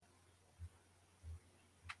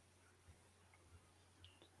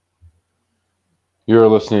You're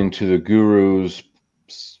listening to the Gurus.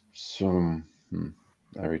 Some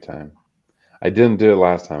every time. I didn't do it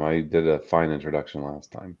last time. I did a fine introduction last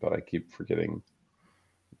time, but I keep forgetting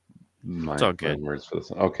It's my all my good. words for this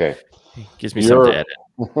one. Okay, Gives me something to you're. edit.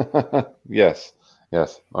 Yes,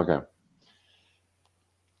 yes. Okay,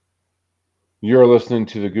 you're listening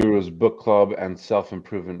to the Gurus Book Club and Self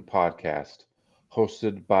Improvement Podcast,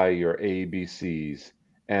 hosted by your ABCs,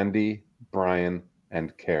 Andy, Brian,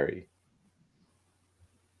 and Carrie.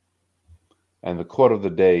 And the quote of the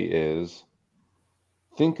day is: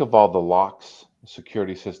 think of all the locks,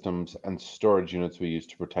 security systems, and storage units we use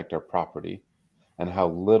to protect our property, and how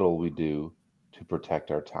little we do to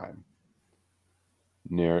protect our time.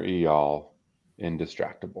 Nir Eyal,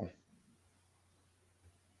 Indistractable.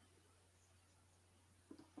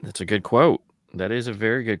 That's a good quote. That is a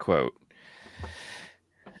very good quote.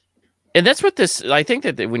 And that's what this, I think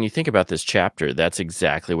that when you think about this chapter, that's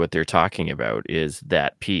exactly what they're talking about, is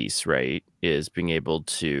that piece, right? Is being able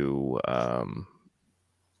to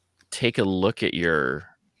take a look at your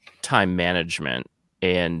time management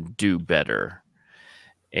and do better.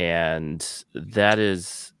 And that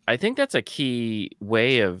is, I think that's a key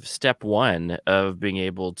way of step one of being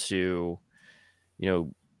able to,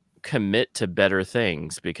 commit to better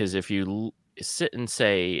things. Because if you sit and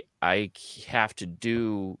say, I have to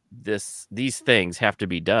do this, these things have to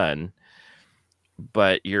be done,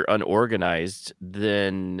 but you're unorganized,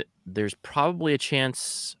 then there's probably a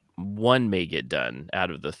chance one may get done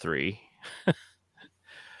out of the three.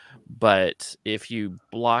 But if you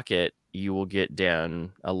block it, you will get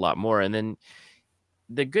down a lot more. And then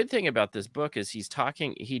the good thing about this book is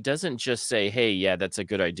he doesn't just say, hey, yeah, that's a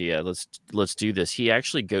good idea, let's do this. He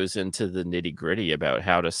actually goes into the nitty-gritty about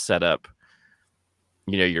how to set up,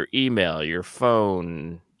 your email, your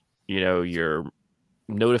phone, your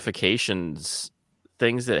notifications,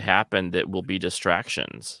 things that happen that will be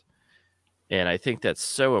distractions. And I think that's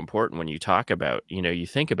so important when you talk about, you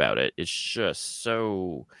think about it, it's just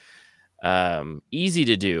so easy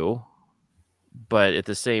to do. But at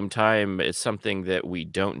the same time, it's something that we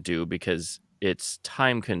don't do because it's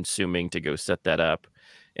time consuming to go set that up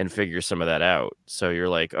and figure some of that out. So you're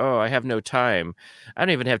like, oh, I have no time. I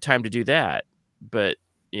don't even have time to do that. But,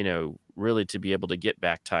 really to be able to get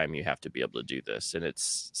back time, you have to be able to do this. And it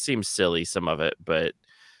seems silly, some of it, but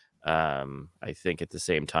I think at the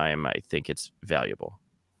same time, I think it's valuable.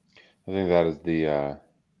 I think that is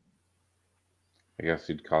I guess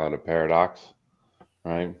you'd call it a paradox,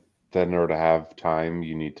 right? That in order to have time,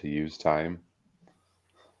 you need to use time.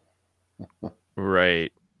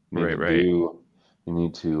 Right. You need to Right. you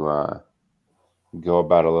need to go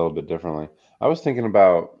about it a little bit differently. I was thinking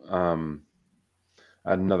about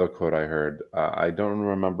another quote I heard. I don't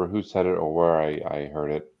remember who said it or where I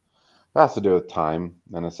heard it. It has to do with time,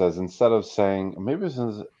 and it says instead of saying maybe it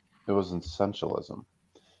was essentialism.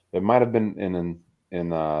 It might have been in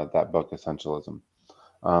that book Essentialism.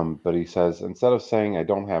 But he says instead of saying I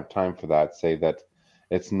don't have time for that, say that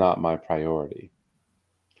it's not my priority,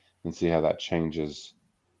 and see how that changes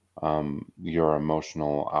your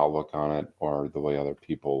emotional outlook on it or the way other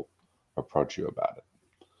people approach you about it.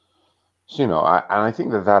 So, and I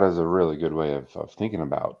think that that is a really good way of thinking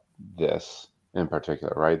about this in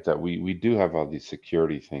particular, right? That we do have all these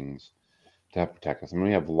security things to help protect us. I mean,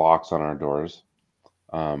 we have locks on our doors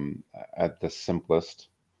um, at the simplest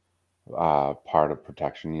part of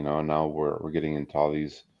protection, and now we're getting into all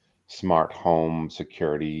these smart home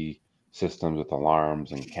security systems with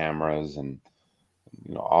alarms and cameras and,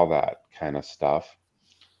 all that kind of stuff.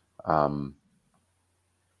 Um,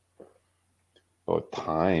 but with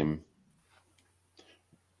time,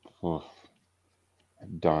 oof, I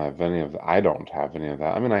don't have any of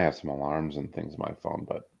that. I mean, I have some alarms and things on my phone,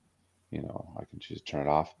 but I can choose to turn it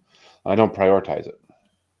off. I don't prioritize it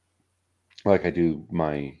like I do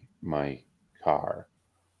my car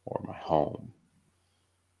or my home.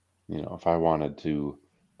 If I wanted to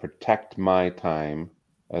protect my time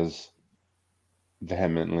as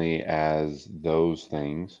vehemently as those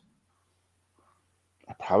things,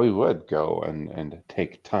 I probably would go and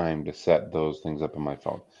take time to set those things up on my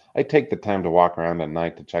phone. I take the time to walk around at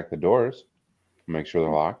night to check the doors, make sure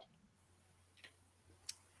they're locked.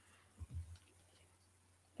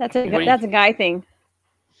 That's a What do you, that's a guy thing.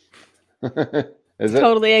 Is It's it?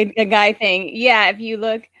 totally a guy thing. Yeah, if you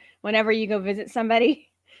look whenever you go visit somebody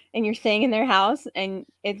and you're staying in their house and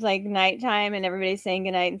it's like nighttime and everybody's saying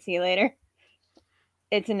goodnight and see you later,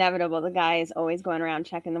 it's inevitable. The guy is always going around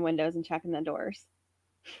checking the windows and checking the doors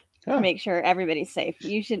to Huh, make sure everybody's safe.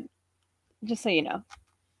 You should, just so you know.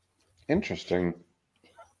 interesting.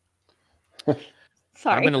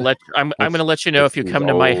 Sorry. I'm It's gonna let you know if you these come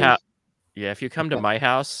to my old house. Yeah, if you come to my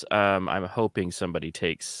house, I'm hoping somebody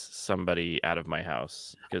takes somebody out of my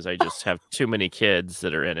house because I just have too many kids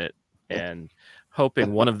that are in it, and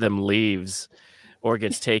hoping one of them leaves or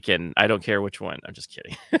gets taken. I don't care which one. I'm just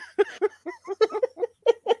kidding.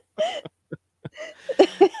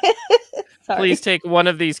 Sorry. Please take one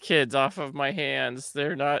of these kids off of my hands.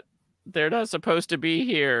 They're not supposed to be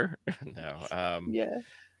here. No. Yeah.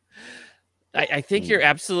 I think you're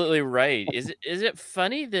absolutely right. Is it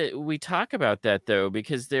funny that we talk about that though?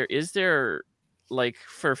 Because there like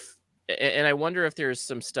and I wonder if there's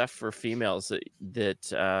some stuff for females that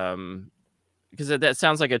because that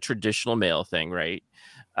sounds like a traditional male thing, right?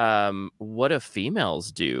 What do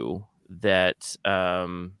females do that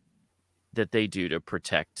that they do to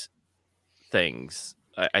protect things?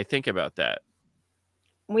 I think about that.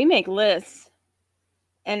 We make lists.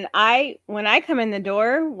 And when I come in the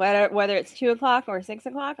door, whether it's 2:00 or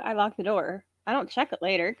 6:00, I lock the door. I don't check it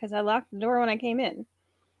later because I locked the door when I came in.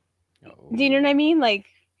 Do you know what I mean? Like,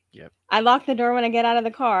 Yep. I lock the door when I get out of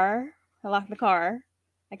the car. I lock the car.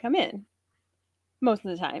 I come in most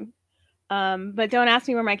of the time. But don't ask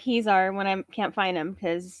me where my keys are when I can't find them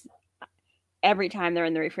because every time they're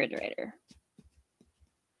in the refrigerator.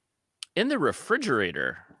 In the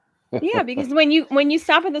refrigerator. Yeah, because when you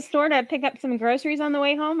stop at the store to pick up some groceries on the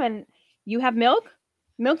way home and you have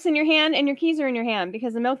milk's in your hand and your keys are in your hand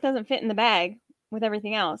because the milk doesn't fit in the bag with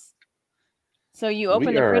everything else. So you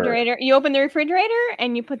open the refrigerator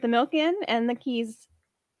and you put the milk in and the keys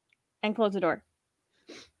and close the door.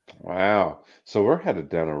 Wow. So we're headed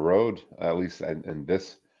down a road, at least in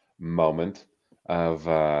this moment, of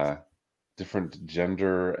different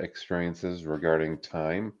gender experiences regarding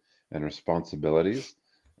time and responsibilities.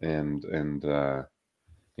 And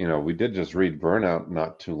you know, we did just read Burnout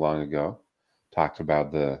not too long ago. Talked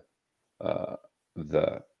about uh,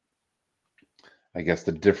 the I guess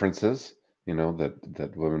the differences, you know,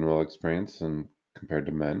 that women will experience and compared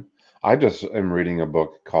to men. I just am reading a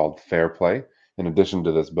book called Fair Play. In addition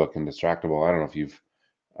to this book, Indistractable, I don't know if you've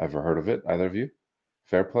ever heard of it, either of you.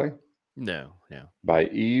 Fair Play No. by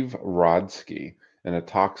Eve Rodsky, and it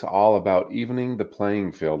talks all about evening the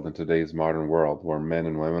playing field in today's modern world, where men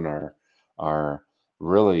and women are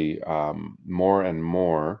really more and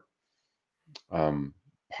more um,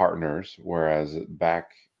 partners, whereas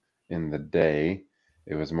back in the day,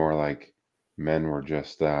 it was more like men were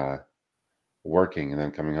just working and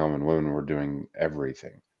then coming home, and women were doing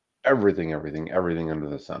everything, everything under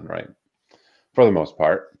the sun, right? For the most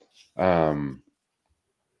part. Um,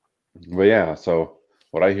 but yeah, so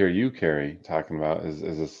what I hear you, Carrie, talking about is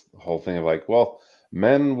this whole thing of like, well,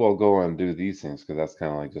 men will go and do these things because that's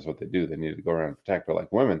kind of like just what they do. They need to go around and protect. But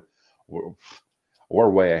like women, we're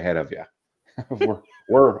way ahead of you.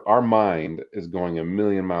 Our mind is going a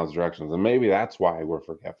million miles directions, and maybe that's why we're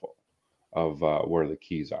forgetful of where the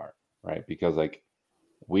keys are, right? Because like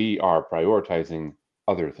we are prioritizing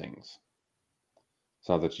other things. It's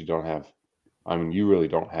not that you don't have, I mean, you really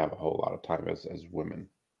don't have a whole lot of time as women,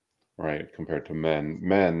 right? Compared to men.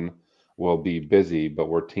 Men will be busy, but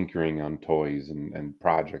we're tinkering on toys and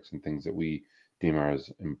projects and things that we deem are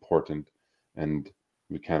as important. And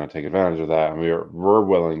we kind of take advantage of that. And we're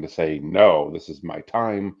willing to say, no, this is my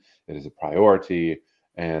time. It is a priority.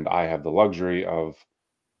 And I have the luxury of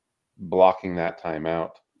blocking that time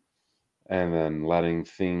out and then letting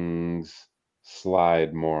things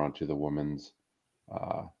slide more onto the woman's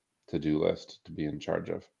to-do list to be in charge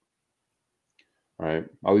of. Right?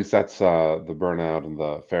 At least that's the burnout and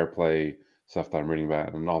the fair play stuff that I'm reading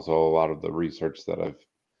about, and also a lot of the research that I've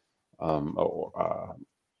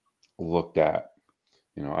looked at.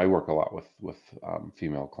 You know, I work a lot with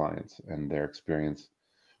female clients, and their experience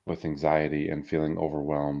with anxiety and feeling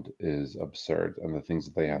overwhelmed is absurd, and the things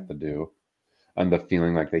that they have to do, and the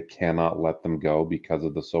feeling like they cannot let them go because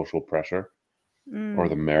of the social pressure or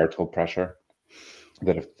the marital pressure.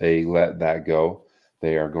 That if they let that go,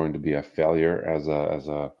 they are going to be a failure as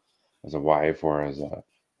a wife or as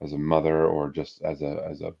a mother or just as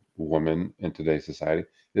a woman in today's society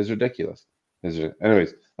is ridiculous.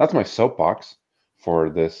 Anyways, that's my soapbox for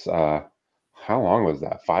this. How long was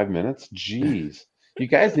that? 5 minutes? Jeez, you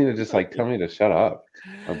guys need to just like tell me to shut up.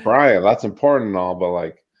 Brian, that's important and all, but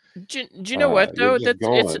like, Do you know what you're though? just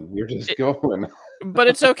going. You're just going. But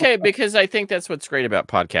it's okay because I think that's what's great about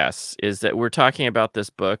podcasts is that we're talking about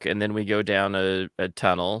this book and then we go down a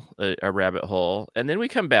tunnel, a rabbit hole, and then we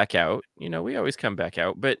come back out. You know, we always come back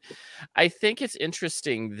out. But I think it's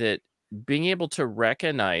interesting that being able to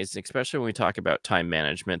recognize, especially when we talk about time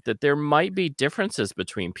management, that there might be differences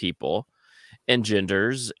between people and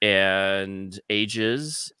genders and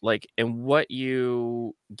ages, like, and what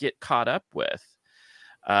you get caught up with.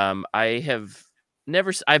 I've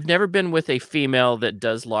never been with a female that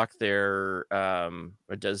does lock their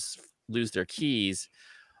or does lose their keys,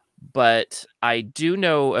 but I do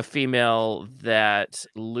know a female that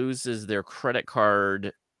loses their credit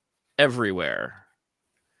card everywhere.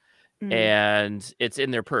 And it's in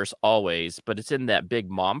their purse always, but it's in that big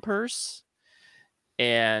mom purse.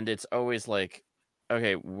 And it's always like,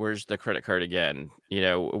 okay, where's the credit card again?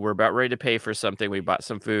 We're about ready to pay for something. We bought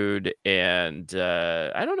some food and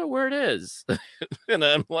I don't know where it is. And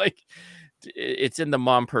I'm like, it's in the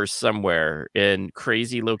mom purse somewhere in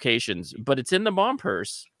crazy locations, but it's in the mom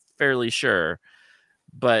purse, fairly sure.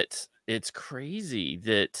 But it's crazy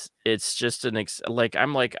that it's just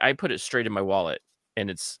I'm like, I put it straight in my wallet.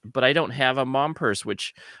 But I don't have a mom purse,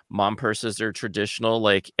 which mom purses are traditional.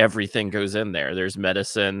 Like everything goes in there. There's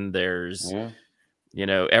medicine, there's,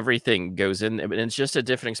 everything goes in. And it's just a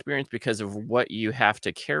different experience because of what you have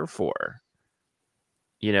to care for,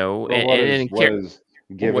 Well, what is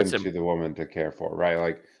given to the woman to care for, right?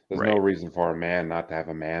 Like there's no reason for a man not to have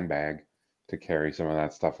a man bag to carry some of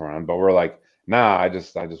that stuff around. But we're like, nah, I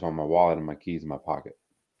just want my wallet and my keys in my pocket.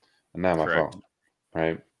 And now my phone,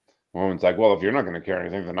 right? Woman's like, well, if you're not going to carry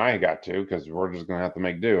anything, then I got to, because we're just going to have to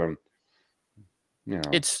make do. And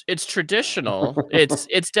it's traditional.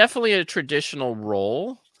 it's definitely a traditional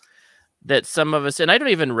role that some of us, and I don't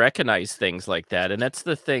even recognize things like that. And that's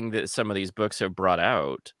the thing that some of these books have brought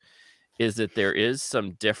out, is that there is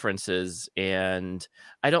some differences, and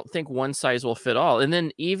I don't think one size will fit all. And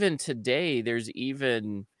then even today, there's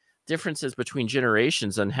even differences between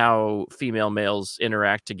generations on how female males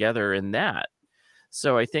interact together in that.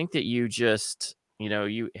 So I think that you just,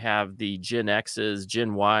 you have the Gen X's,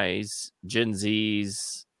 Gen Y's, Gen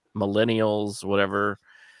Z's, millennials, whatever.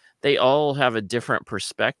 They all have a different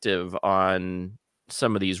perspective on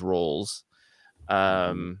some of these roles.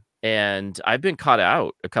 And I've been caught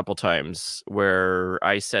out a couple times where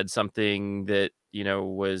I said something that,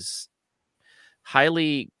 was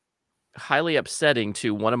highly, highly upsetting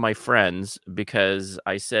to one of my friends, because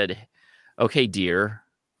I said, okay, dear,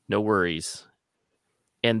 no worries.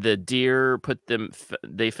 And the dear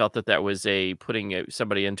they felt that was putting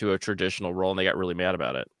somebody into a traditional role, and they got really mad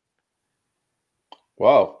about it.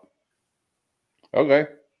 Wow. Okay.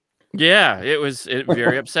 Yeah, it was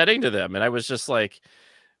very upsetting to them. And I was just like,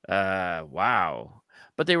 wow.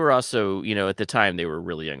 But they were also, at the time they were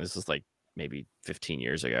really young. This is like maybe 15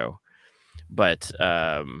 years ago. But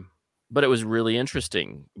it was really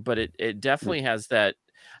interesting. But it definitely has that.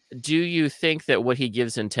 Do you think that what he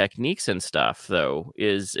gives in techniques and stuff, though,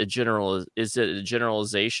 is it a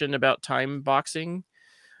generalization about time boxing?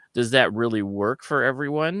 Does that really work for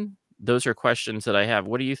everyone? Those are questions that I have.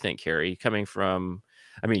 What do you think, Carrie? Coming from,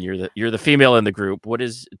 I mean, you're the female in the group. What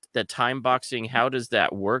is that time boxing? How does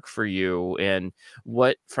that work for you? And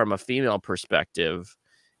what, from a female perspective,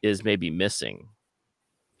 is maybe missing?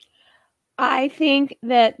 I think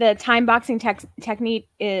that the time boxing technique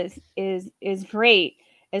is great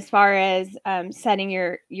as far as setting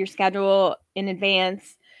your schedule in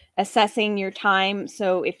advance, assessing your time.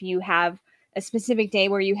 So if you have a specific day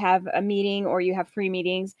where you have a meeting or you have 3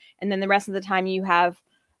 meetings, and then the rest of the time you have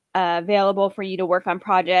available for you to work on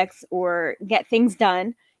projects or get things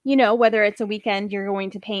done, whether it's a weekend you're going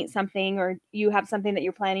to paint something or you have something that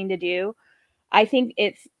you're planning to do. I think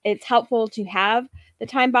it's helpful to have the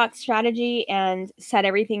time box strategy and set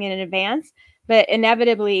everything in advance, but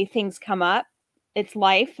inevitably things come up. It's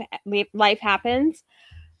life. Life happens.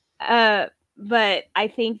 But I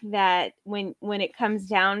think that when it comes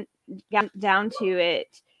down to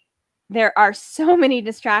it, there are so many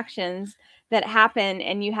distractions that happen,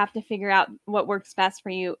 and you have to figure out what works best for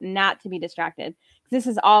you not to be distracted. This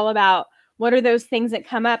is all about, what are those things that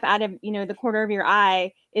come up out of, the corner of your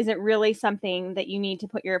eye? Is it really something that you need to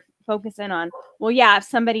put your focus in on? Well, yeah, if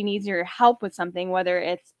somebody needs your help with something, whether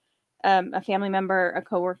it's a family member, a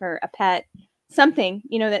coworker, a pet, something,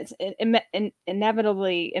 that's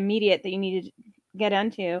inevitably immediate that you need to get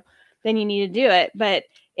onto, then you need to do it. But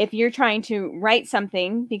if you're trying to write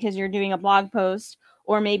something because you're doing a blog post,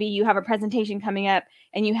 or maybe you have a presentation coming up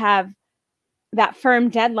and you have that firm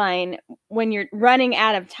deadline, when you're running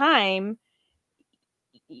out of time,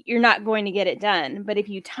 you're not going to get it done. But if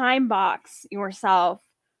you time box yourself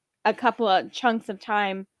a couple of chunks of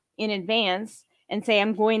time in advance and say,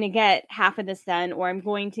 I'm going to get half of this done, or I'm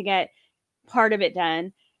going to get part of it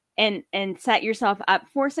done, and set yourself up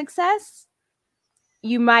for success,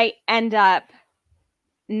 you might end up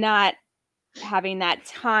not having that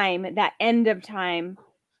time, that end of time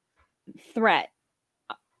threat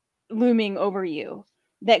looming over you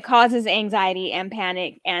that causes anxiety and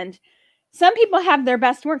panic. And some people have their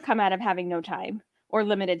best work come out of having no time, or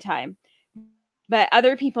limited time. But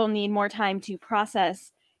other people need more time to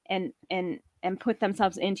process and put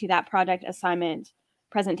themselves into that project, assignment,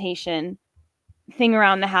 presentation, thing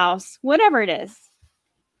around the house, whatever it is.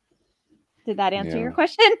 Did that answer your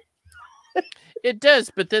question? It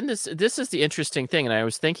does, but then this is the interesting thing, and I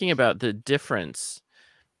was thinking about the difference,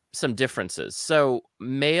 some differences. So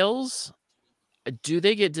males, do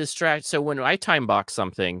they get distracted? So when I time box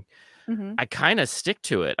something, I kind of stick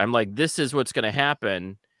to it. I'm like, this is what's going to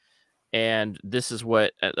happen, and this is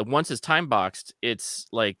what. Once it's time boxed, it's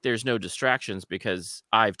like there's no distractions because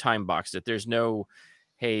I've time boxed it. There's no,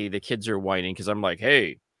 hey, the kids are whining because I'm like,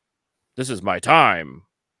 hey, this is my time.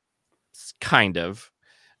 It's kind of.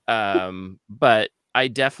 But I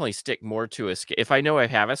definitely stick more to if I know I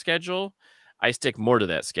have a schedule, I stick more to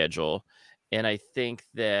that schedule. And I think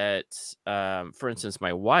that, for instance,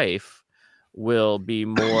 my wife will be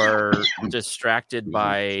more distracted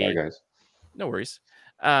by, Sorry, guys. no worries,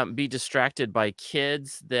 be distracted by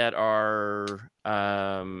kids that are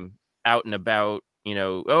out and about, you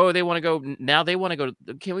know, oh, they want to go, now they want to go,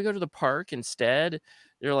 can we go to the park instead?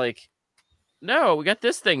 They're like, no, we got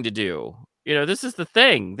this thing to do. You know, this is the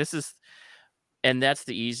thing. And that's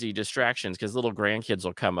the easy distractions because little grandkids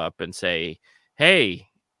will come up and say, hey,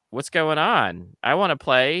 what's going on? I want to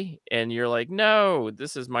play. And you're like, no,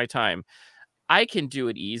 this is my time. I can do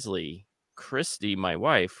it easily. Christy, my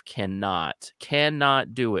wife, cannot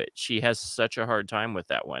do it. She has such a hard time with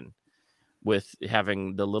that one, with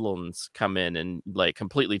having the little ones come in and like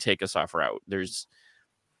completely take us off route.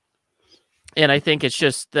 And I think it's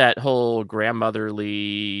just that whole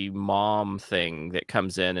grandmotherly mom thing that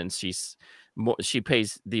comes in, and she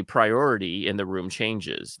pays the priority in the room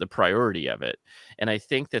changes the priority of it. And I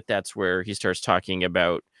think that that's where he starts talking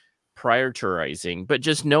about prioritizing, but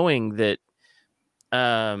just knowing that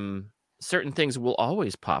certain things will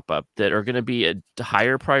always pop up that are going to be a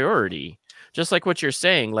higher priority. Just like what you're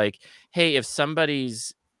saying, like, hey,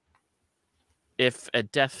 if a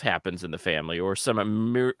death happens in the family or some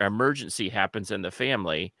emergency happens in the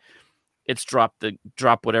family, it's drop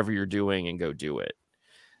whatever you're doing and go do it.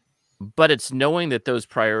 But it's knowing that those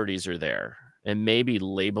priorities are there and maybe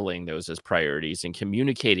labeling those as priorities and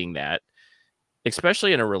communicating that,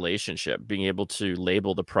 especially in a relationship, being able to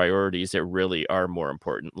label the priorities that really are more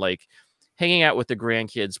important. Like hanging out with the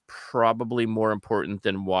grandkids, probably more important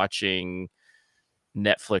than watching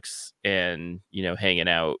Netflix and, you know, hanging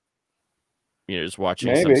out, you know, just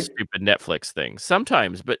watching some stupid Netflix thing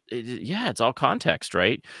sometimes. But it's all context,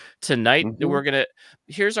 right? Tonight,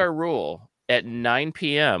 here's our rule: at 9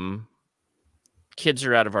 p.m., kids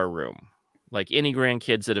are out of our room. Like any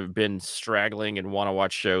grandkids that have been straggling and want to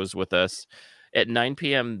watch shows with us, at 9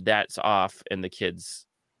 p.m., that's off and the kids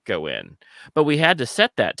go in. But we had to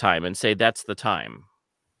set that time and say that's the time.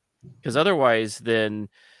 Because otherwise, then,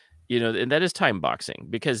 you know, and that is time boxing,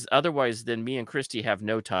 because otherwise then me and Christy have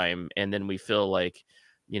no time. And then we feel like,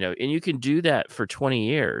 you know, and you can do that for 20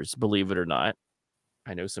 years, believe it or not.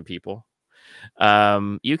 I know some people.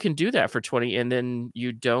 You can do that for 20 and then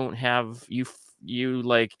you don't have, you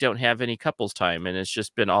like don't have any couples time, and it's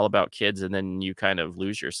just been all about kids, and then you kind of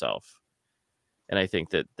lose yourself. And I think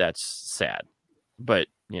that that's sad, but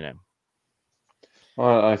you know.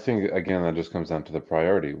 Well, I think again that just comes down to the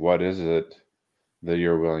priority. What is it that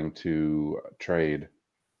you're willing to trade?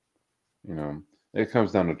 You know, it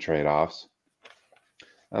comes down to trade-offs.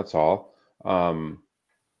 That's all. You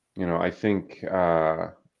know, I think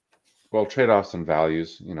well, trade-offs and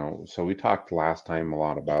values, you know, so we talked last time a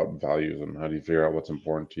lot about values and how do you figure out what's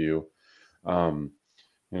important to you. You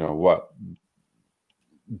know, what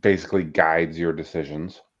basically guides your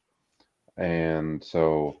decisions. And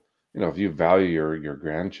so, you know, if you value your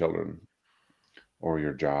grandchildren or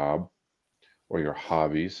your job or your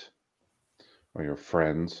hobbies or your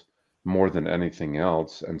friends more than anything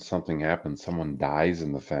else, and something happens, someone dies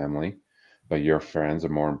in the family, but your friends are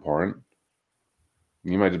more important,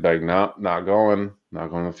 you might just be like, no, not going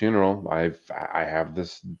to the funeral. I have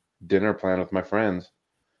this dinner planned with my friends.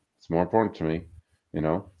 It's more important to me, you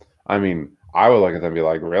know? I mean, I would look at them and be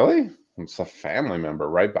like, really? It's a family member,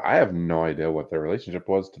 right? But I have no idea what their relationship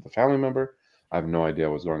was to the family member. I have no idea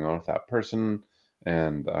what's going on with that person.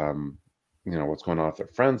 And, you know, what's going on with their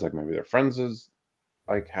friends. Like maybe their friends is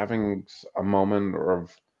like having a moment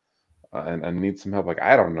of, and need some help. Like,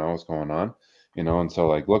 I don't know what's going on, you know? And so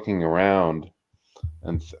like looking around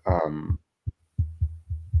and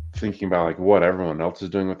thinking about like what everyone else is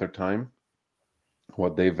doing with their time,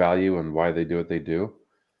 what they value and why they do what they do,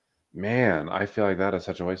 man, I feel like that is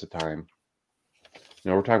such a waste of time.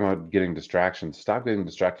 You know, we're talking about getting distractions. Stop getting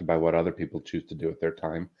distracted by what other people choose to do with their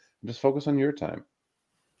time and just focus on your time.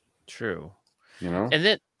 True. you know? And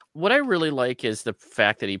then what I really like is the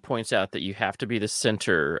fact that he points out that you have to be the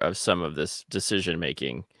center of some of this decision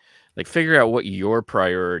making. Like figure out what your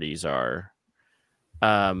priorities are.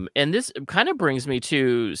 And this kind of brings me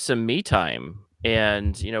to some me time.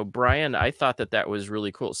 And, Brian, I thought that that was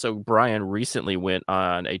really cool. So Brian recently went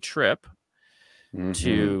on a trip Hmm.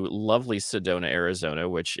 to lovely Sedona, Arizona,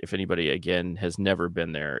 which if anybody again has never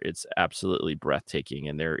been there, it's absolutely breathtaking.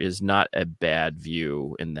 And there is not a bad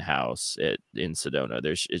view in the house in Sedona.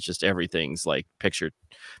 It's just everything's like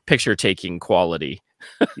picture taking quality.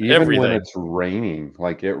 Even when Everything. it's raining,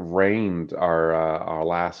 like it rained our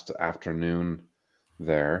last afternoon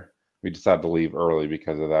there. We decided to leave early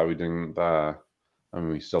because of that. We didn't I mean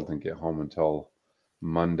we still didn't get home until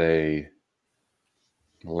Monday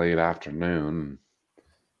late afternoon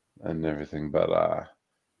and everything, but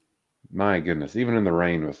my goodness, even in the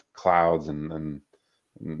rain with clouds and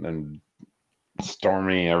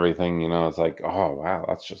stormy everything, it's like, oh wow,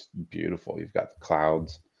 that's just beautiful. You've got the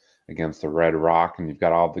clouds against the red rock, and you've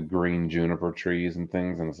got all the green juniper trees and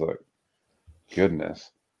things, and it's like,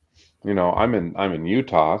 goodness. I'm in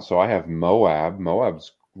Utah, so I have Moab.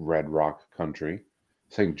 Moab's red rock country.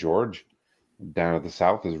 St. George down at the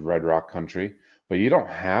south is red rock country, but you don't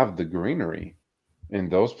have the greenery in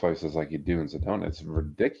those places like you do in Sedona. It's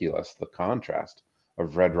ridiculous, the contrast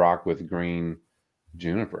of red rock with green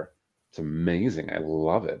juniper. It's amazing. I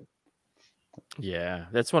love it. Yeah,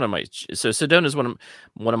 that's one of my so Sedona is one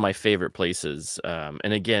of my favorite places.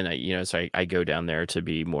 And again, I go down there to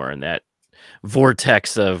be more in that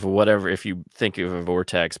vortex of whatever, if you think of a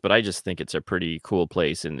vortex, but I just think it's a pretty cool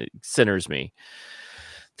place and it centers me.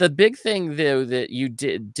 The big thing though that you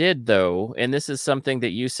did though, and this is something that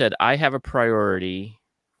you said, I have a priority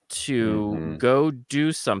to Hmm. go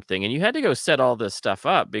do something, and you had to go set all this stuff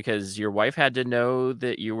up because your wife had to know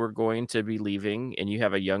that you were going to be leaving and you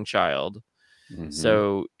have a young child. Hmm.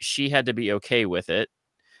 So she had to be okay with it.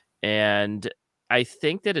 And I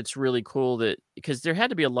think that it's really cool that because there had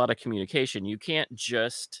to be a lot of communication. You can't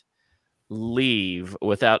just leave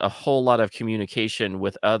without a whole lot of communication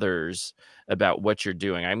with others about what you're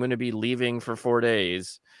doing. I'm going to be leaving for 4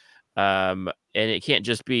 days. And it can't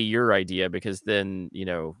just be your idea because then,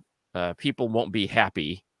 people won't be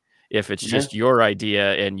happy if it's Yeah. just your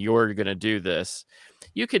idea and you're going to do this.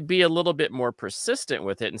 You could be a little bit more persistent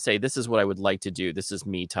with it and say, this is what I would like to do. This is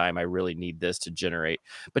me time. I really need this to generate.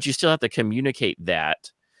 But you still have to communicate that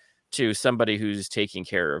to somebody who's taking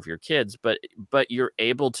care of your kids, but you're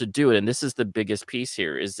able to do it. And this is the biggest piece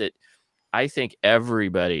here is that I think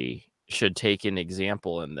everybody should take an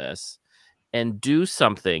example in this and do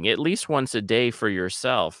something at least once a day for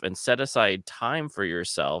yourself and set aside time for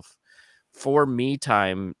yourself for me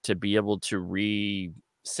time to be able to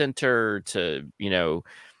recenter, to,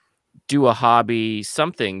 do a hobby,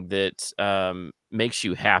 something that makes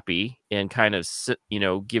you happy and kind of,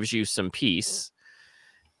 gives you some peace.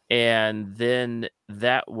 And then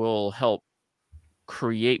that will help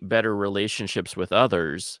create better relationships with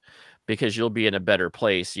others because you'll be in a better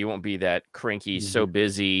place. You won't be that cranky, so Hmm.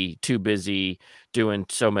 busy, too busy, doing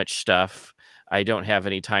so much stuff. I don't have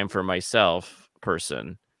any time for myself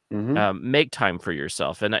person. Hmm. Make time for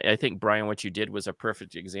yourself. And I think, Brian, what you did was a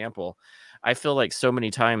perfect example. I feel like so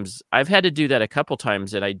many times I've had to do that a couple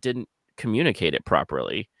times and I didn't communicate it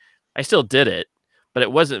properly. I still did it, but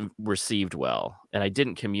it wasn't received well. And I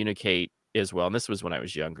didn't communicate as well. And this was when I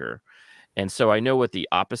was younger. And so I know what the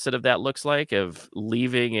opposite of that looks like, of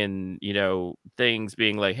leaving and, things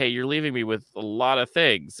being like, hey, you're leaving me with a lot of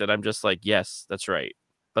things. And I'm just like, yes, that's right.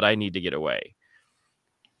 But I need to get away.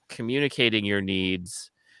 Communicating your needs,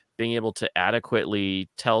 being able to adequately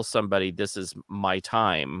tell somebody this is my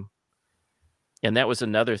time. And that was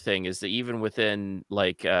another thing, is that even within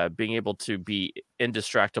like being able to be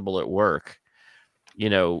indistractable at work,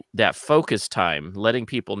 that focus time, letting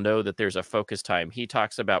people know that there's a focus time. He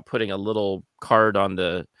talks about putting a little card on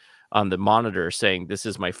the monitor saying, this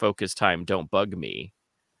is my focus time, don't bug me.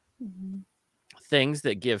 Mhm. Things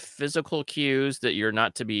that give physical cues that you're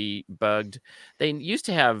not to be bugged. They used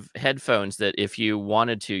to have headphones that if you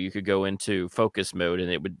wanted to, you could go into focus mode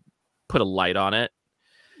and it would put a light on it.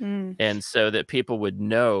 Mm. And so that people would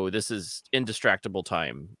know this is indistractable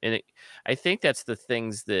time. And I think that's the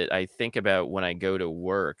things that I think about when I go to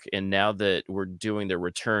work. And now that we're doing the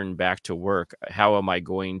return back to work, how am I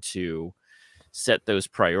going to set those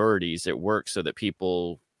priorities at work so that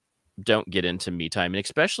people don't get into me time? And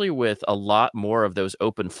especially with a lot more of those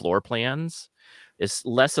open floor plans, it's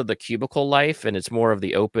less of the cubicle life and it's more of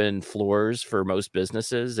the open floors for most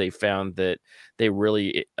businesses. They found that they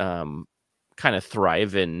really kind of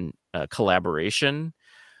thrive in collaboration.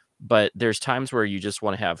 but there's times where you just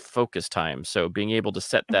want to have focus time. So being able to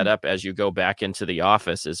set that Mhm. up as you go back into the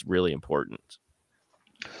office is really important.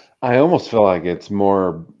 I almost feel like it's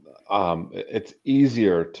more, it's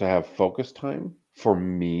easier to have focus time for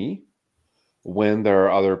me when there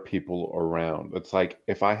are other people around. It's like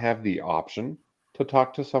if I have the option to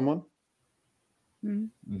talk to someone,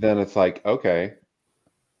 Mhm. then it's like, okay,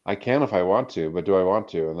 I can if I want to, but do I want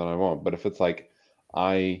to? And then I won't. But if it's like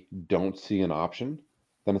I don't see an option,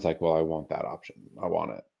 then it's like, well, I want that option. I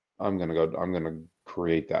want it. I'm gonna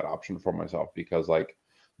create that option for myself because like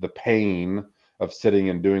the pain of sitting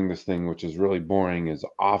and doing this thing, which is really boring, is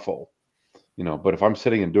awful. But if I'm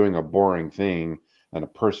sitting and doing a boring thing and a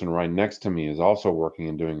person right next to me is also working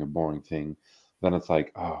and doing a boring thing, then it's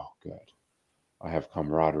like, oh, good. I have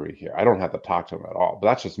camaraderie here. I don't have to talk to them at all. But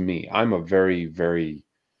that's just me. I'm a very, very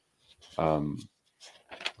um,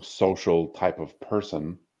 social type of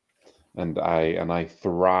person, and I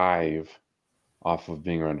thrive off of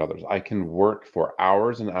being around others. I can work for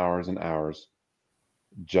hours and hours and hours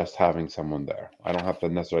just having someone there. I don't have to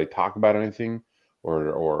necessarily talk about anything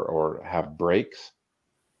or have breaks,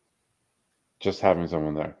 just having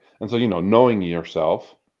someone there. And so, knowing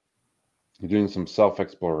yourself, doing some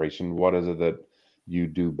self-exploration, what is it that you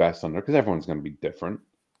do best under? Because everyone's going to be different.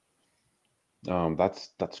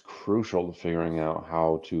 That's crucial to figuring out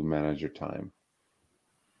how to manage your time.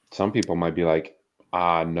 Some people might be like,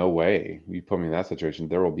 no way. You put me in that situation,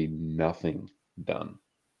 there will be nothing done.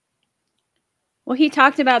 Well, he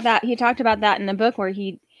talked about that. He talked about that in the book where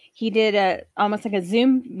he did a almost like a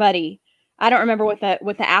Zoom buddy. I don't remember what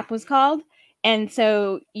the app was called. And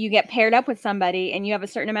so you get paired up with somebody and you have a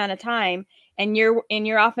certain amount of time and you're in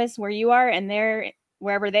your office where you are and they're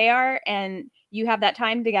wherever they are and you have that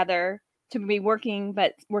time together to be working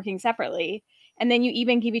but working separately. And then you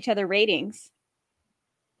even give each other ratings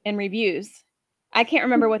and reviews. I can't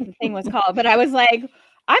remember what the thing was called, but I was like,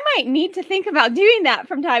 I might need to think about doing that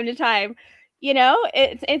from time to time.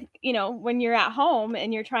 It's when you're at home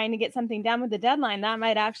and you're trying to get something done with the deadline, that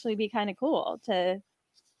might actually be kind of cool to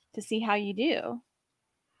see how you do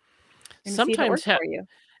and to see if it Sometimes works for you.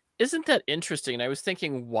 isn't that interesting? And I was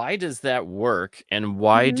thinking, why does that work? And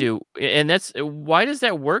why Mhm. do and that's why does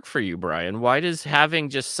that work for you, Brian? Why does having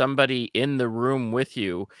just somebody in the room with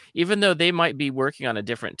you, even though they might be working on a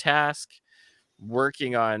different task,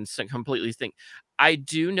 working on some completely thing. I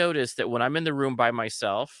do notice that when I'm in the room by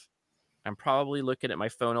myself, I'm probably looking at my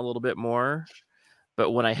phone a little bit more.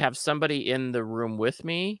 But when I have somebody in the room with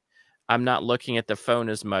me, I'm not looking at the phone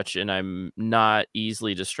as much and I'm not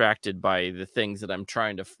easily distracted by the things that I'm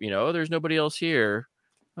trying to, oh, there's nobody else here.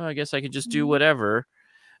 Oh, I guess I could just do Mhm. whatever.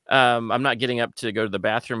 I'm not getting up to go to the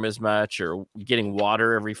bathroom as much or getting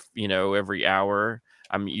water every hour.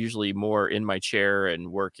 I'm usually more in my chair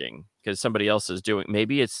and working because somebody else is doing.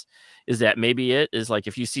 Maybe it is like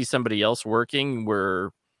if you see somebody else working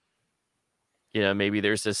where maybe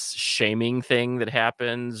there's this shaming thing that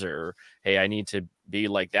happens or, hey, I need to be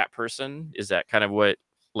like that person. Is that kind of what,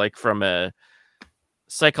 like from a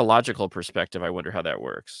psychological perspective, I wonder how that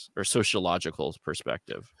works, or sociological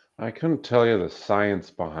perspective? I couldn't tell you the science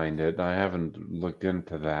behind it. I haven't looked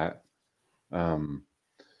into that. Um,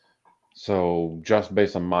 so just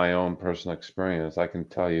based on my own personal experience, I can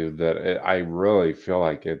tell you that I really feel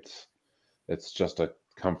like it's just a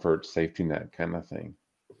comfort safety net kind of thing.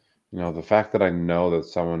 The fact that I know that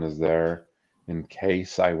someone is there in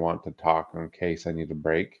case I want to talk or in case I need a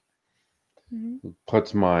break Mhm.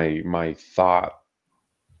 puts my thought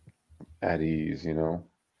at ease.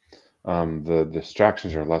 The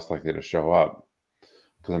distractions are less likely to show up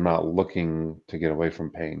because I'm not looking to get away from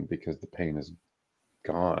pain because the pain is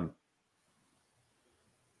gone.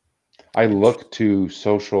 I look to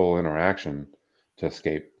social interaction to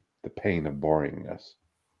escape the pain of boringness,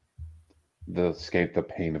 to escape the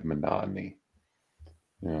pain of monotony,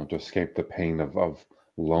 to escape the pain of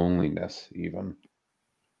loneliness, even.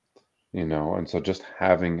 And so just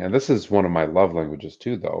having, and this is one of my love languages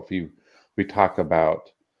too, though. We talk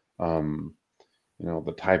about, um,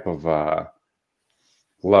 the type of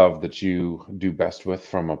love that you do best with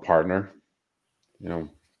from a partner, you know,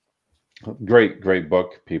 great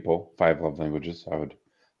book, people. Five Love Languages. I would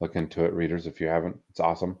look into it, readers, if you haven't. It's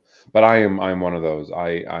awesome. But I'm one of those.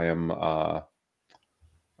 I am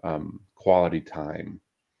quality time,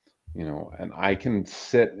 and I can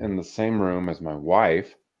sit in the same room as my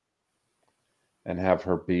wife and have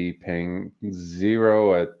her be paying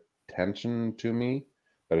zero attention to me.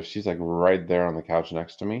 But if she's like right there on the couch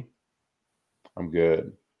next to me, I'm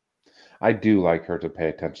good. I do like her to pay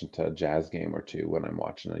attention to a Jazz game or two when I'm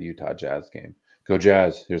watching a Utah Jazz game. Go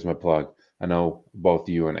Jazz! Here's my plug. I know both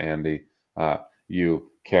you and Andy,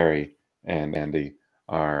 you Carrie and Andy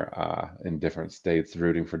are in different states,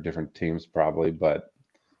 rooting for different teams, probably, but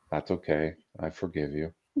that's okay. I forgive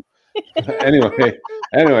you.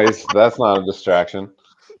 Anyways, that's not a distraction.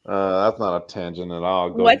 That's not a tangent at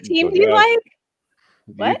all. What team Go do you Jazz. like?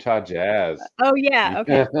 What? Utah Jazz. Oh yeah.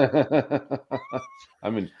 Okay.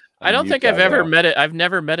 I don't think I've Utah ever guy. met it. I've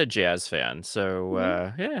never met a Jazz fan. So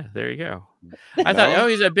yeah, there you go. I No? thought, oh,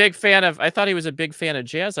 he's a big fan of. I thought he was a big fan of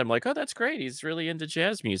jazz. I'm like, oh, that's great. He's really into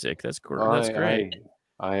jazz music. That's great.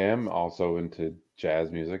 I am also into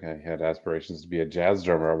jazz music. I had aspirations to be a jazz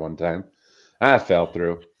drummer at one time. I fell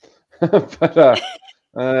through, but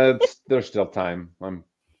there's still time. I'm,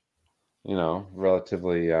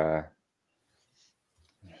 relatively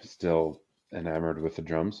still enamored with the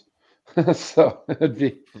drums, so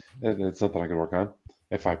it's something I can work on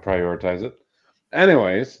if I prioritize it.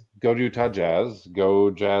 Anyways, go Utah Jazz,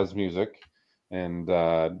 go Jazz music, and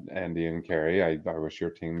Andy and Carrie. I wish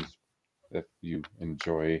your teams, if you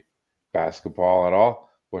enjoy basketball at all,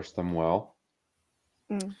 wish them well.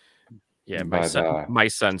 Yeah, my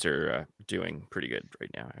sons are doing pretty good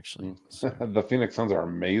right now, actually. So. The Phoenix Suns are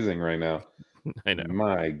amazing right now. I know.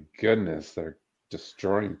 My goodness, they're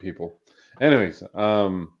destroying people. Anyways,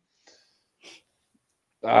 so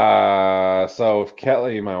if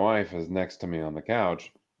Kelly, my wife, is next to me on the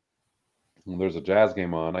couch, and there's a jazz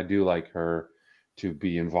game on, I do like her to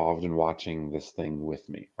be involved in watching this thing with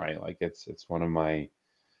me, right? Like it's one of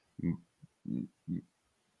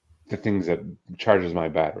the things that charges my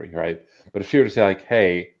battery, right? But if you were to say like,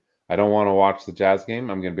 hey, I don't want to watch the jazz game,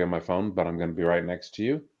 I'm going to be on my phone, but I'm going to be right next to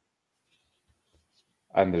you,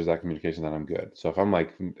 and there's that communication, that I'm good. So if I'm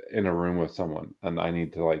like in a room with someone and I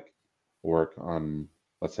need to like work on,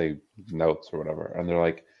 let's say, notes or whatever, and they're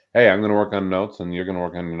like, hey, I'm going to work on notes and you're going to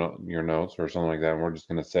work on your notes or something like that, and we're just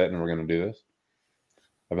going to sit and we're going to do this,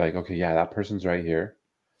 I'd be like, okay, yeah, that person's right here.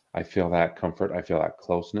 I feel that comfort. I feel that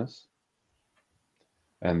closeness.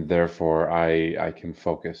 And therefore, I can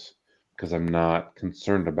focus because I'm not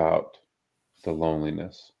concerned about the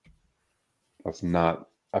loneliness. That's not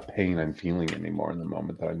a pain I'm feeling anymore in the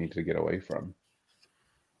moment that I need to get away from.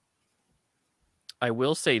 I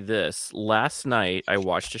will say this. Last night, I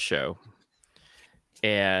watched a show,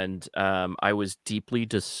 and I was deeply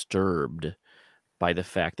disturbed by the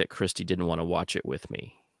fact that Christy didn't want to watch it with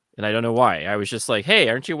me. And I don't know why. I was just like, hey,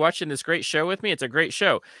 aren't you watching this great show with me? It's a great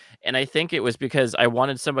show. And I think it was because I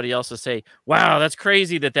wanted somebody else to say, wow, that's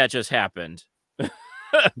crazy that just happened.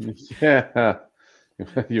 Yeah.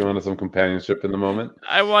 You wanted some companionship in the moment?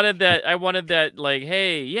 I wanted that like,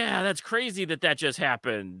 hey, yeah, that's crazy that just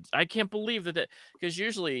happened. I can't believe that because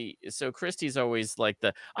usually, so Christy's always like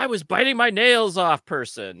I was biting my nails off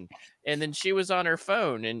person. And then she was on her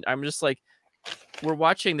phone. And I'm just like, we're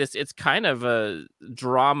watching this. It's kind of a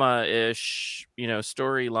drama-ish,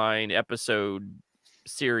 storyline episode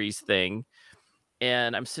series thing.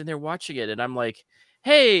 And I'm sitting there watching it and I'm like,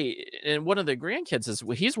 hey, and one of the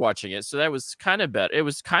grandkids he's watching it. So that was kind of better. It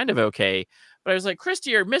was kind of okay. But I was like,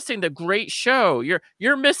 Christy, you're missing the great show.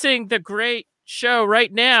 You're missing the great show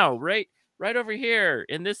right now, right over here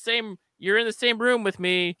you're in the same room with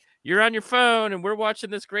me. You're on your phone and we're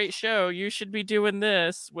watching this great show. You should be doing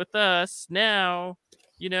this with us now,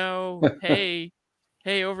 hey,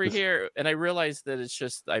 over here. And I realized that it's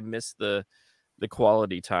just, I miss the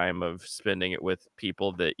quality time of spending it with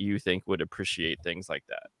people that you think would appreciate things like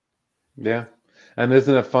that. Yeah. And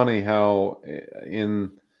isn't it funny how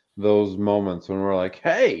in those moments when we're like,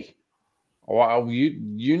 hey, wow,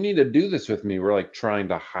 you need to do this with me, we're like trying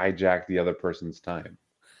to hijack the other person's time.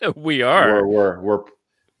 We are. We're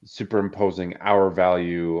superimposing our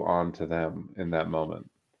value onto them in that moment.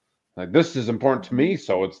 Like, this is important to me,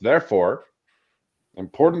 so it's therefore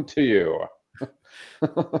important to you.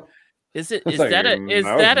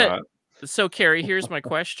 So Carrie, here's my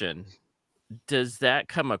question. Does that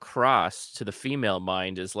come across to the female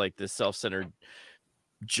mind as like this self-centered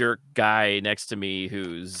jerk guy next to me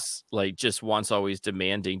who's like just wants always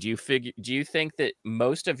demanding? Do you think that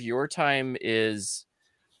most of your time is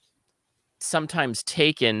sometimes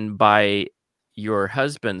taken by your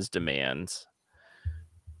husband's demands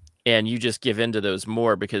and you just give into those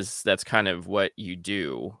more because that's kind of what you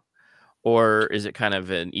do? Or is it kind of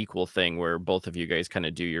an equal thing where both of you guys kind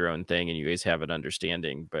of do your own thing and you guys have an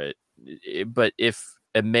understanding? But if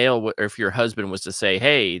a male, or if your husband was to say,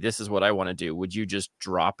 hey, this is what I want to do, would you just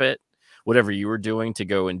drop it, whatever you were doing, to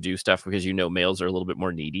go and do stuff because males are a little bit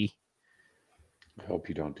more needy? I hope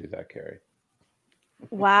you don't do that, Carrie.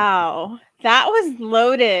 Wow, that was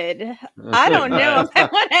loaded. I don't know if I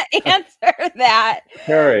want to answer that.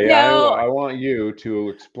 Carrie, no. I want you to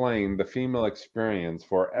explain the female experience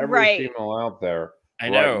for every female out there I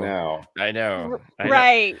right know. now. I know. I know.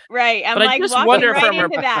 Right. I'm But I like just walking wonder right from her-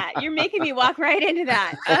 into that. You're making me walk right into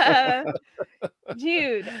that.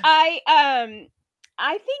 Dude, I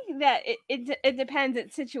think that it depends.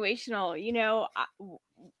 It's situational. You know,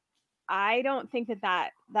 I don't think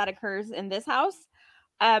that occurs in this house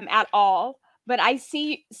at all. But I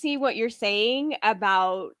see what you're saying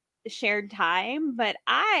about shared time. But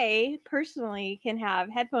I personally can have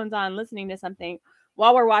headphones on listening to something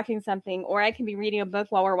while we're watching something, or I can be reading a book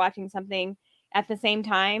while we're watching something at the same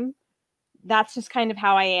time. That's just kind of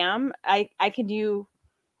how I am. I can be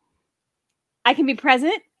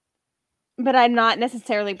present, but I'm not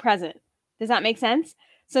necessarily present. Does that make sense?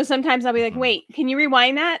 So sometimes I'll be like, wait, can you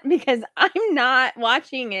rewind that? Because I'm not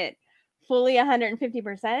watching it fully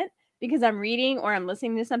 150% because I'm reading or I'm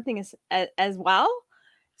listening to something as well.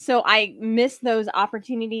 So I miss those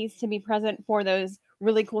opportunities to be present for those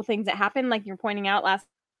really cool things that happen. Like you're pointing out last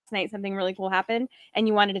night, something really cool happened and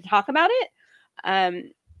you wanted to talk about it.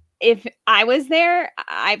 If I was there,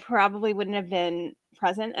 I probably wouldn't have been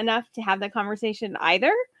present enough to have that conversation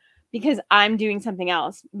either because I'm doing something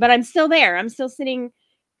else, but I'm still there. I'm still sitting,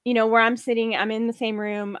 where I'm sitting. I'm in the same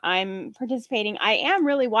room. I'm participating. I am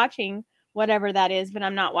really watching whatever that is, but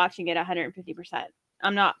I'm not watching it 150%.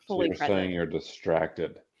 I'm not So fully you're present. saying you're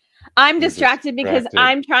distracted. I'm distracted because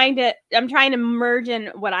I'm trying to merge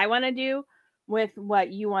in what I want to do with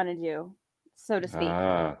what you want to do, so to speak.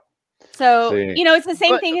 So, it's the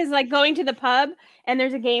same thing as like going to the pub and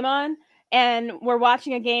there's a game on and we're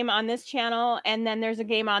watching a game on this channel and then there's a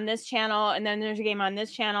game on this channel and then there's a game on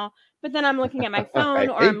this channel. But then I'm looking at my phone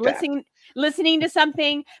or I'm listening to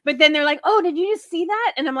something. But then they're like, oh, did you just see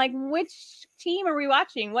that? And I'm like, which team are we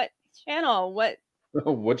watching? What channel? What?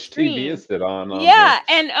 Which TV is it on? Yeah.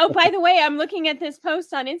 And oh, by the way, I'm looking at this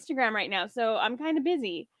post on Instagram right now. So I'm kind of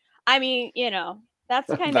busy. I mean, that's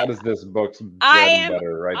kind of that is this book's bread and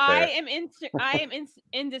butter right there. I am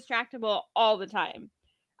indistractable all the time.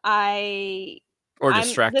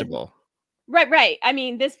 Distractible. Right. I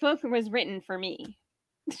mean, this book was written for me.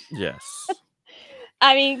 Yes.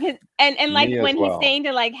 I mean, and like when he's saying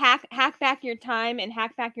to like hack back your time and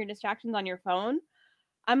hack back your distractions on your phone,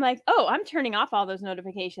 I'm like, oh, I'm turning off all those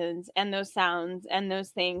notifications and those sounds and those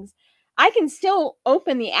things. I can still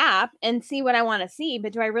open the app and see what I want to see,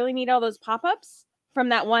 but do I really need all those pop-ups from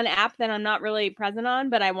that one app that I'm not really present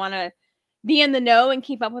on, but I want to be in the know and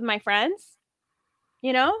keep up with my friends?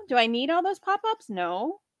 Do I need all those pop-ups?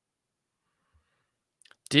 No.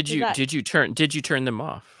 Did you turn them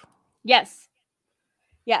off? Yes.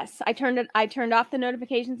 I turned off the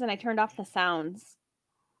notifications and I turned off the sounds.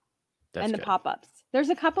 That's and the pop-ups. There's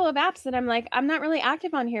a couple of apps that I'm like, I'm not really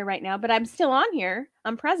active on here right now, but I'm still on here.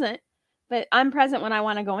 I'm present, but I'm present when I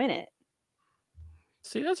want to go in it.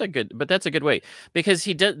 See, that's a good way because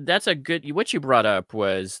what you brought up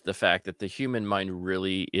was the fact that the human mind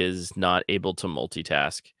really is not able to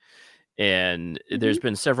multitask. And there's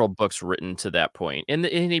been several books written to that point. And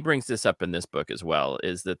he brings this up in this book as well,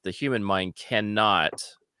 is that the human mind cannot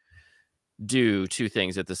do two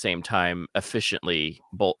things at the same time efficiently,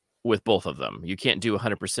 with both of them. You can't do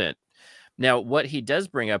 100%. Now, what he does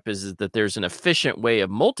bring up is that there's an efficient way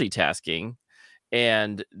of multitasking.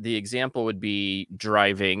 And the example would be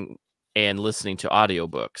driving and listening to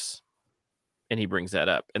audiobooks. And he brings that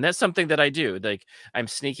up. And that's something that I do. Like I'm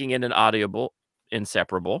sneaking in an audible,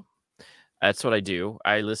 Inseparable. That's what I do.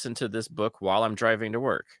 I listen to this book while I'm driving to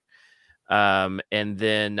work. And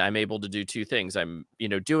then I'm able to do two things. I'm,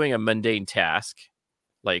 doing a mundane task.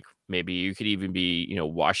 Like maybe you could even be,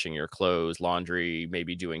 washing your clothes, laundry,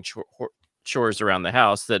 maybe doing chores around the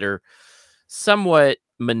house that are somewhat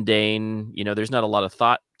mundane. There's not a lot of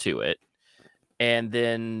thought to it. And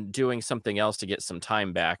then doing something else to get some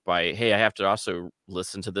time back by, hey, I have to also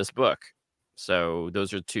listen to this book. So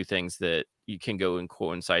those are two things that you can go and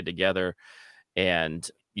coincide together and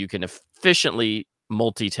you can efficiently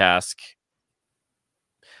multitask.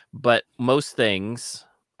 But most things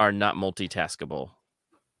are not multitaskable,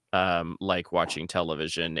 like watching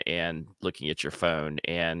television and looking at your phone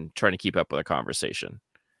and trying to keep up with a conversation.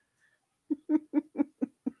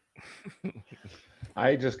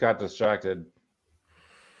 I just got distracted.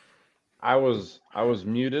 I was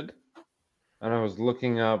muted and I was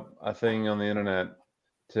looking up a thing on the internet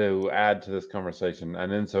to add to this conversation.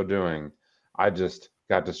 And in so doing, I just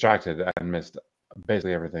got distracted and missed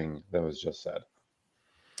basically everything that was just said.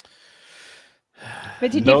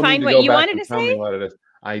 But did you find what you wanted to say? Tell me what it is.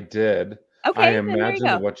 I did. Okay, I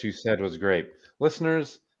imagined what you said was great.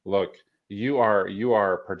 Listeners, look, you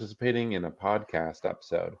are participating in a podcast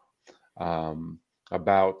episode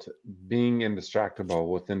about being indistractable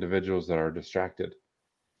with individuals that are distracted.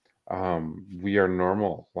 We are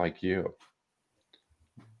normal like you.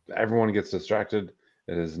 Everyone gets distracted.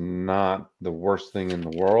 It is not the worst thing in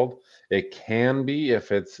the world. It can be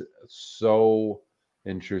if it's so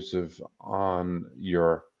intrusive on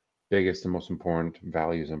your biggest and most important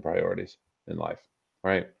values and priorities in life,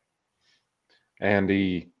 right?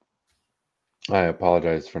 Andy, I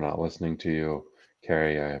apologize for not listening to you.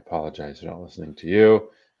 Carrie, I apologize for not listening to you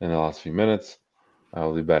in the last few minutes.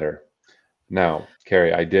 I'll do better. Now,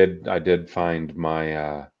 Carrie, I did find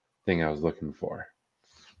my thing I was looking for.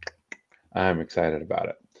 I'm excited about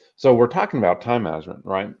it. So we're talking about time management,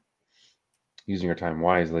 right? Using your time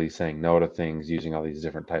wisely, saying no to things, using all these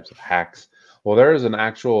different types of hacks. Well, there is an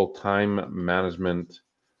actual time management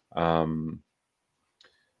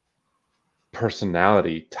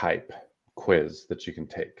personality type quiz that you can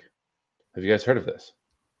take. Have you guys heard of this?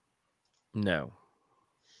 No.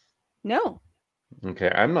 No.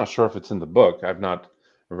 Okay, I'm not sure if it's in the book. I've not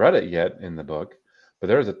read it yet in the book, but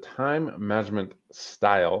there is a time management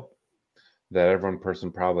style that every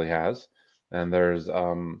person probably has, and there's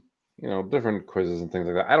different quizzes and things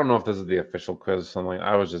like that. I don't know if this is the official quiz or something.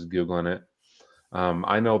 I was just googling it.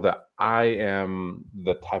 I know that I am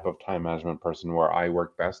the type of time management person where I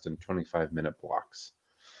work best in 25-minute blocks.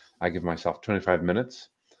 I give myself 25 minutes,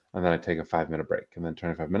 and then I take a 5-minute break, and then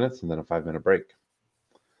 25 minutes, and then a 5-minute break.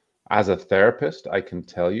 As a therapist, I can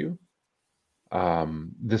tell you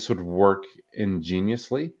this would work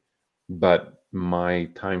ingeniously, but my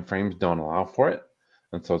time frames don't allow for it.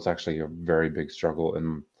 And so it's actually a very big struggle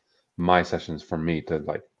in my sessions for me to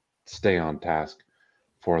like stay on task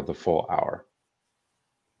for the full hour.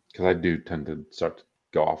 Because I do tend to start to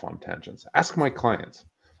go off on tangents. Ask my clients.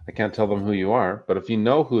 I can't tell them who you are, but if you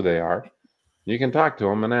know who they are, you can talk to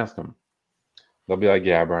them and ask them. They'll be like,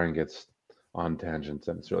 yeah, Brian gets on tangents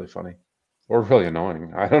and it's really funny. Or really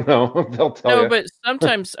annoying. I don't know. They'll tell No, you. but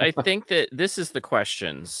sometimes I think that this is the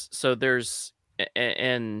questions. So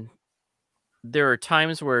and there are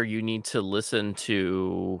times where you need to listen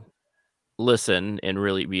and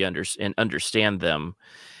really and understand them.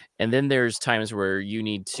 And then there's times where you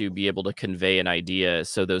need to be able to convey an idea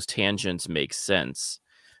so those tangents make sense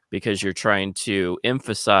because you're trying to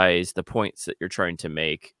emphasize the points that you're trying to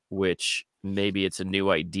make, which maybe it's a new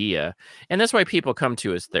idea. And that's why people come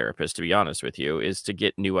to as therapists, to be honest with you, is to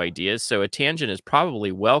get new ideas. So a tangent is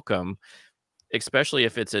probably welcome, especially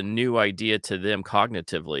if it's a new idea to them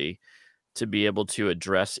cognitively, to be able to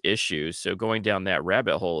address issues. So going down that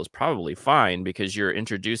rabbit hole is probably fine because you're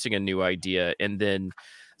introducing a new idea and then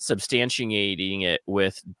substantiating it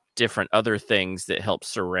with different other things that help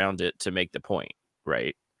surround it to make the point,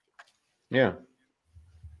 right? Yeah.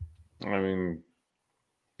 I mean,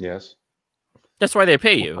 yes. That's why they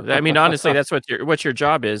pay you. I mean, honestly, that's what your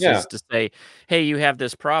job is Yeah. to say, hey, you have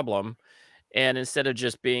this problem. And instead of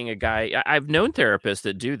just being a guy, I've known therapists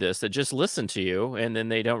that do this, that just listen to you and then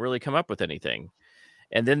they don't really come up with anything.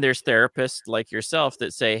 And then there's therapists like yourself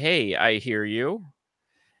that say, hey, I hear you.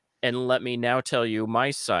 And let me now tell you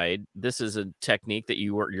my side. This is a technique that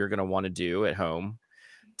you're going to want to do at home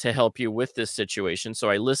to help you with this situation. So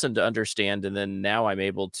I listen to understand, and then now I'm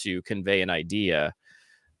able to convey an idea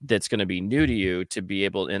that's going to be new to you to be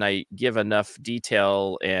able, and I give enough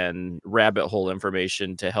detail and rabbit hole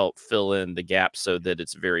information to help fill in the gaps so that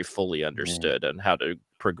it's very fully understood on how to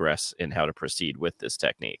progress and how to proceed with this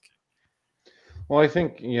technique. Well, I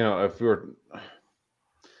think, if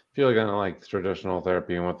you're going to like traditional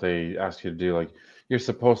therapy and what they ask you to do, like you're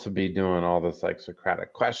supposed to be doing all this like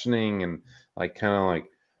Socratic questioning and like kind of like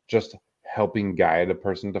just helping guide a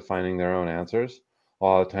person to finding their own answers. A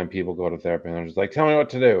lot of the time people go to therapy and they're just like, tell me what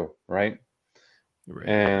to do, right? Right.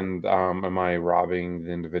 And am I robbing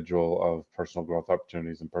the individual of personal growth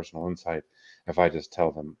opportunities and personal insight if I just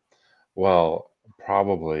tell them? Well,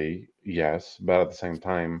 probably yes, but at the same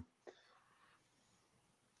time,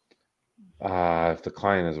 if the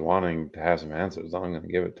client is wanting to have some answers, I'm going to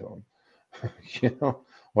give it to them.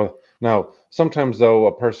 Well, now sometimes though,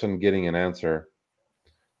 a person getting an answer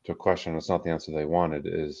to a question that's not the answer they wanted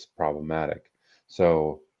is problematic.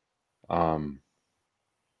 So, and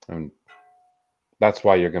that's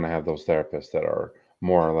why you're going to have those therapists that are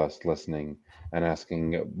more or less listening and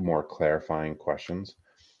asking more clarifying questions.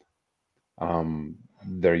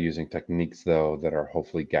 They're using techniques though that are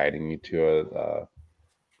hopefully guiding you to a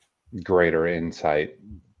greater insight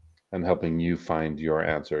and helping you find your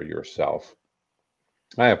answer yourself.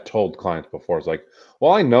 I have told clients before, it's like,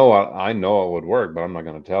 well, I know it would work, but I'm not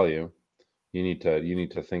going to tell you. You need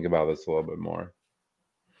to think about this a little bit more.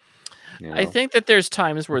 I think that there's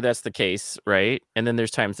times where that's the case, right? And then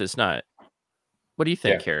there's times it's not. What do you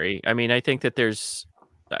think, Yeah. Carrie? I mean, I think that there's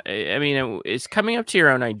I mean, it's coming up to your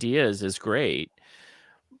own ideas is great.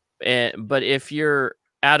 But if you're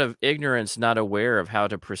out of ignorance, not aware of how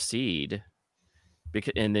to proceed,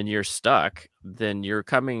 and then you're stuck, then you're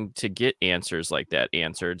coming to get answers like that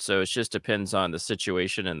answered. So it just depends on the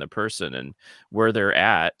situation and the person and where they're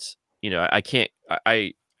at. I can't.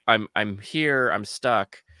 I'm here. I'm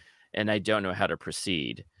stuck, and I don't know how to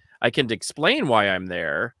proceed. I can explain why I'm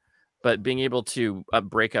there, but being able to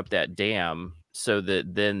break up that dam so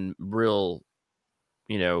that then real,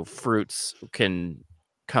 fruits can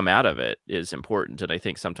come out of it is important. And I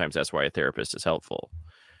think sometimes that's why a therapist is helpful.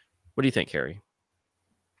 What do you think, Carrie?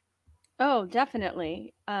 Oh,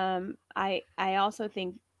 definitely. I also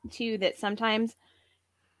think too that sometimes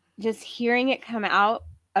just hearing it come out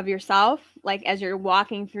of yourself, like as you're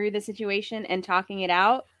walking through the situation and talking it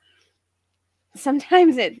out,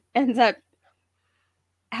 sometimes it ends up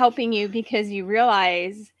helping you because you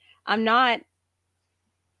realize I'm not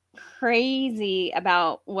crazy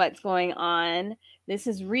about what's going on. This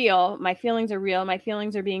is real. My feelings are real. My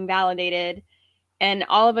feelings are being validated. And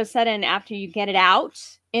all of a sudden, after you get it out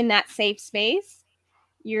in that safe space,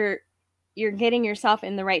 you're getting yourself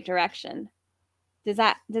in the right direction. Does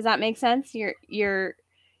that make sense?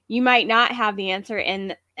 You might not have the answer,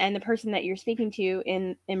 and the person that you're speaking to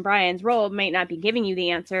in Brian's role might not be giving you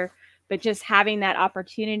the answer, but just having that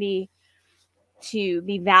opportunity to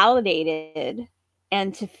be validated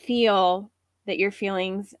and to feel that your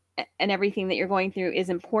feelings and everything that you're going through is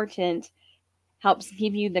important helps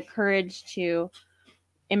give you the courage to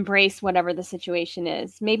embrace whatever the situation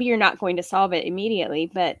is. Maybe you're not going to solve it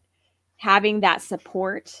immediately, but having that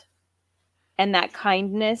support and that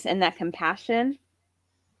kindness and that compassion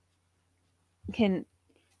can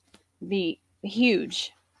be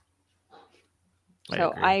huge.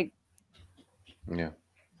 Yeah.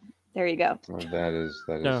 There you go. Well, that is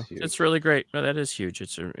huge. It's really great. No, that is huge.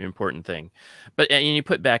 It's an important thing. But and you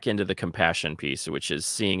put back into the compassion piece, which is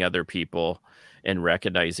seeing other people and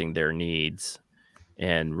recognizing their needs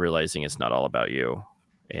and realizing it's not all about you.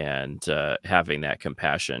 And having that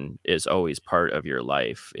compassion is always part of your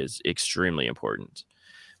life is extremely important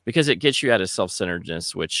because it gets you out of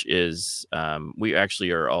self-centeredness, which is we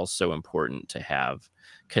actually are also important to have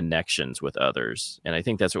connections with others. And I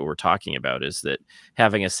think that's what we're talking about, is that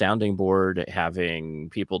having a sounding board, having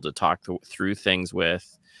people to talk through things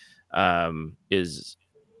with is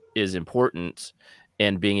important,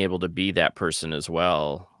 and being able to be that person as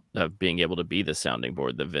well, of being able to be the sounding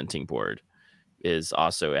board, the venting board, is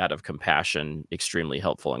also, out of compassion, extremely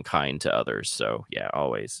helpful and kind to others. So yeah,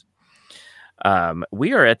 always.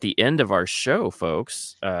 We are at the end of our show,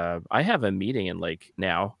 folks. I have a meeting in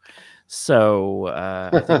now. So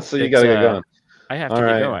so you got to get going. I have to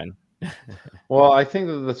get going. Well, I think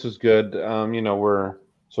that this was good.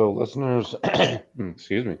 Listeners,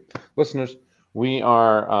 excuse me, listeners, we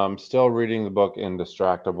are still reading the book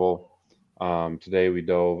Indistractable. Today we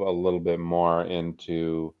dove a little bit more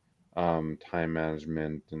into time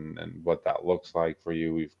management and what that looks like for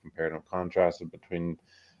you. We've compared and contrasted between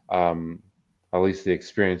at least the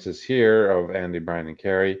experiences here of Andy, Brian, and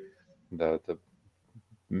Carrie, the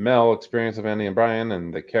male experience of Andy and Brian,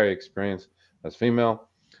 and the Carrie experience as female.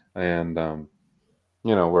 And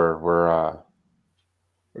we're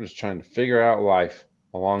just trying to figure out life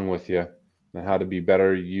along with you and how to be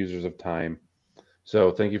better users of time. So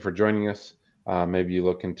thank you for joining us. Maybe you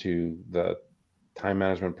look into the time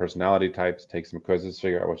management personality types, take some quizzes,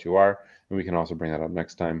 figure out what you are, and we can also bring that up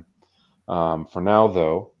next time. For now,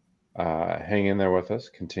 though, hang in there with us,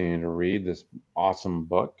 continue to read this awesome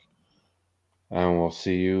book, and we'll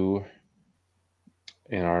see you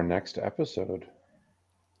in our next episode.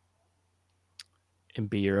 And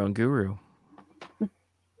be your own guru.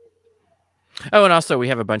 Oh, and also we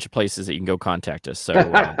have a bunch of places that you can go contact us. So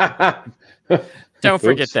don't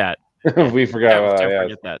forget that. We forgot. Don't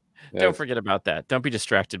forget that. Yes. Don't forget about that. Don't be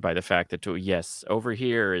distracted by the fact that, yes, over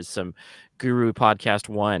here is some Guru Podcast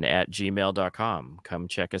 1 at gmail.com. Come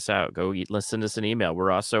check us out. Go listen to us an email.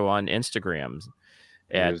 We're also on Instagram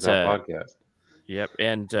at podcast. Yep.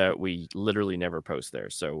 And we literally never post there.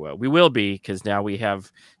 So we will be, because now we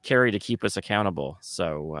have Carrie to keep us accountable.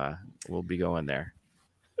 So we'll be going there.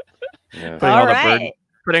 Yeah.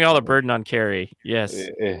 Putting all the burden on Carrie. Yes.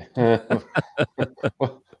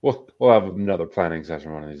 We'll have another planning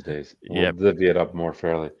session one of these days. We'll divvy it up more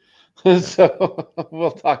fairly. Yeah. So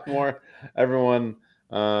we'll talk more. Everyone,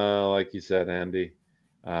 like you said, Andy,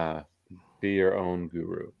 be your own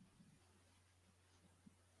guru.